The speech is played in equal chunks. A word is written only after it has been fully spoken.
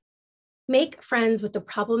Make friends with the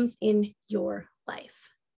problems in your life.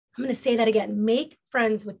 I'm going to say that again. Make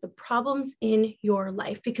friends with the problems in your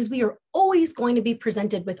life, because we are always going to be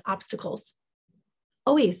presented with obstacles.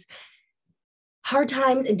 Always. Hard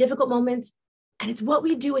times and difficult moments. And it's what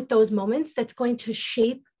we do with those moments that's going to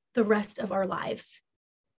shape the rest of our lives.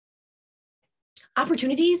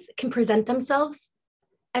 Opportunities can present themselves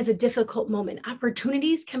as a difficult moment.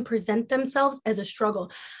 Opportunities can present themselves as a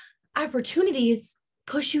struggle. Opportunities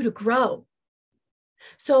push you to grow.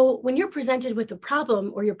 So when you're presented with a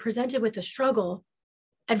problem or you're presented with a struggle,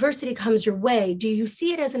 adversity comes your way. Do you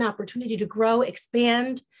see it as an opportunity to grow,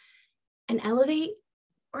 expand, and elevate?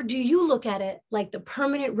 Or do you look at it like the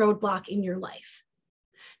permanent roadblock in your life?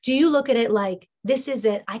 Do you look at it like, this is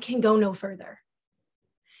it, I can go no further?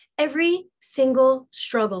 Every single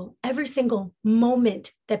struggle, every single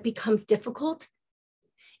moment that becomes difficult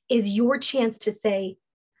is your chance to say,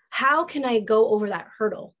 how can I go over that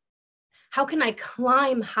hurdle? How can I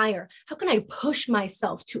climb higher? How can I push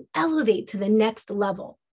myself to elevate to the next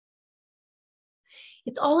level?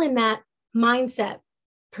 It's all in that mindset,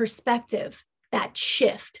 perspective, that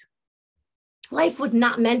shift. Life was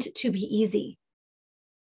not meant to be easy.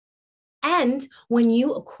 And when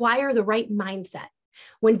you acquire the right mindset,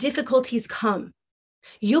 when difficulties come,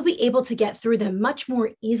 you'll be able to get through them much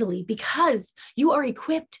more easily because you are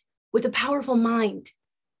equipped with a powerful mind,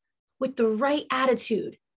 with the right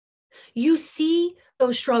attitude. You see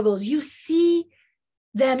those struggles, you see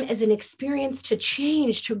them as an experience to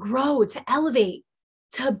change, to grow, to elevate,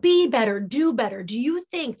 to be better, do better. Do you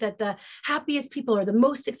think that the happiest people or the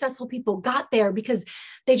most successful people got there because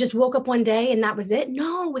they just woke up one day and that was it?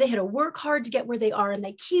 No, they had to work hard to get where they are, and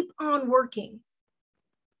they keep on working.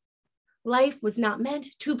 Life was not meant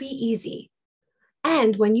to be easy.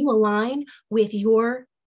 And when you align with your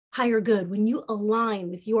higher good, when you align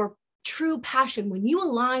with your true passion, when you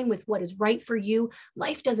align with what is right for you,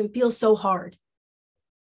 life doesn't feel so hard.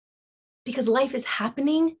 Because life is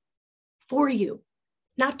happening for you,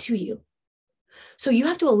 not to you. So you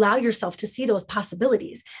have to allow yourself to see those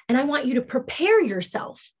possibilities. And I want you to prepare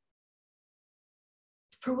yourself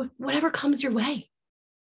for whatever comes your way.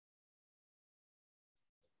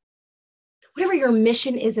 Whatever your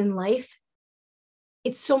mission is in life,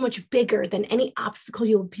 it's so much bigger than any obstacle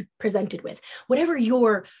you'll be presented with. Whatever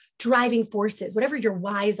your driving force is, whatever your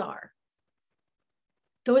whys are,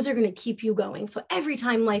 those are going to keep you going. So every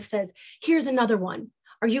time life says, here's another one,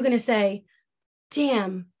 are you going to say,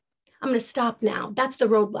 damn, I'm going to stop now. That's the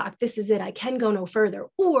roadblock. This is it. I can go no further.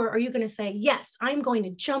 Or are you going to say, yes, I'm going to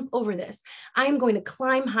jump over this. I'm going to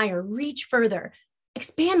climb higher, reach further,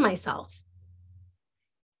 expand myself.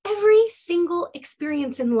 Every single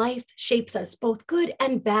experience in life shapes us, both good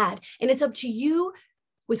and bad. And it's up to you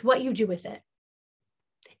with what you do with it.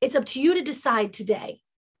 It's up to you to decide today,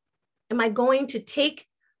 am I going to take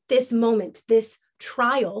this moment, this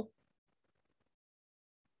trial,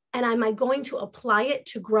 and am I going to apply it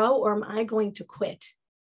to grow, or am I going to quit?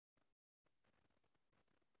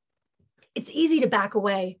 It's easy to back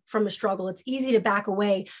away from a struggle. It's easy to back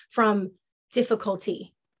away from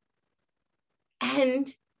difficulty.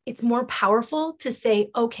 And it's more powerful to say,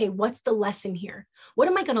 okay, what's the lesson here? What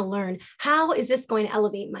am I going to learn? How is this going to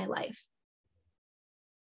elevate my life?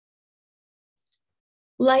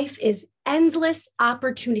 Life is endless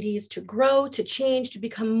opportunities to grow, to change, to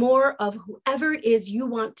become more of whoever it is you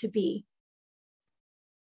want to be.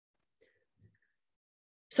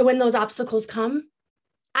 So when those obstacles come,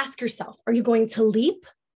 ask yourself, are you going to leap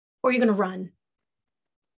or are you going to run?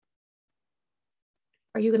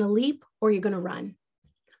 Are you going to leap or are you going to run?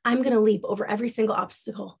 I'm going to leap over every single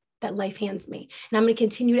obstacle that life hands me, and I'm going to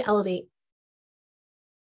continue to elevate.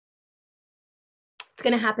 It's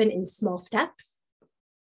going to happen in small steps.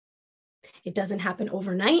 It doesn't happen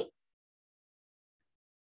overnight,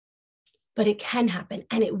 but it can happen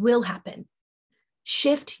and it will happen.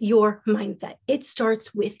 Shift your mindset. It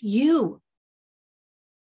starts with you.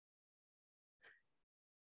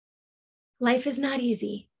 Life is not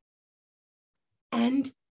easy,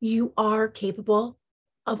 and you are capable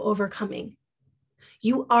of overcoming.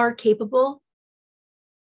 You are capable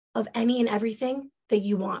of any and everything that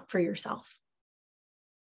you want for yourself.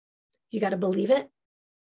 You got to believe it.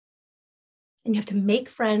 And you have to make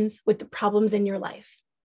friends with the problems in your life.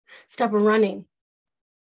 Stop running.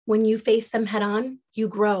 When you face them head on, you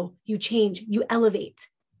grow, you change, you elevate.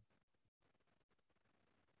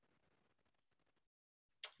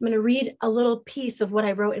 I'm going to read a little piece of what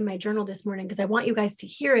I wrote in my journal this morning because I want you guys to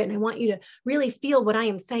hear it and I want you to really feel what I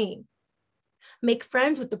am saying. Make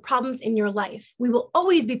friends with the problems in your life. We will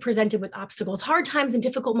always be presented with obstacles, hard times, and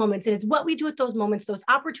difficult moments. And it's what we do with those moments, those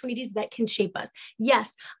opportunities that can shape us.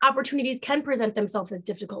 Yes, opportunities can present themselves as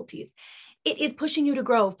difficulties. It is pushing you to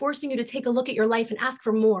grow, forcing you to take a look at your life and ask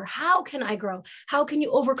for more. How can I grow? How can you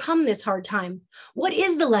overcome this hard time? What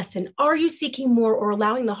is the lesson? Are you seeking more or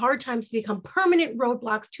allowing the hard times to become permanent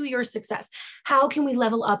roadblocks to your success? How can we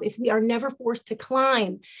level up if we are never forced to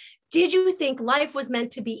climb? Did you think life was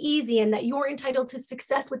meant to be easy and that you're entitled to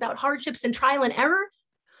success without hardships and trial and error?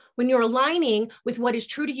 When you're aligning with what is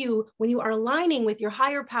true to you, when you are aligning with your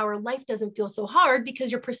higher power, life doesn't feel so hard because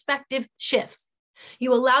your perspective shifts.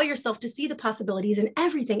 You allow yourself to see the possibilities in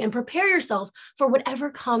everything and prepare yourself for whatever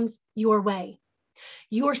comes your way.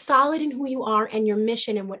 You're solid in who you are and your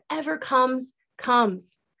mission, and whatever comes,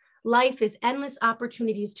 comes. Life is endless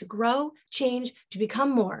opportunities to grow, change, to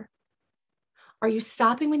become more. Are you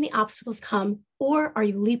stopping when the obstacles come, or are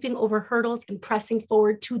you leaping over hurdles and pressing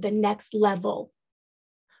forward to the next level?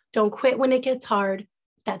 Don't quit when it gets hard.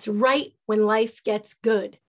 That's right when life gets good.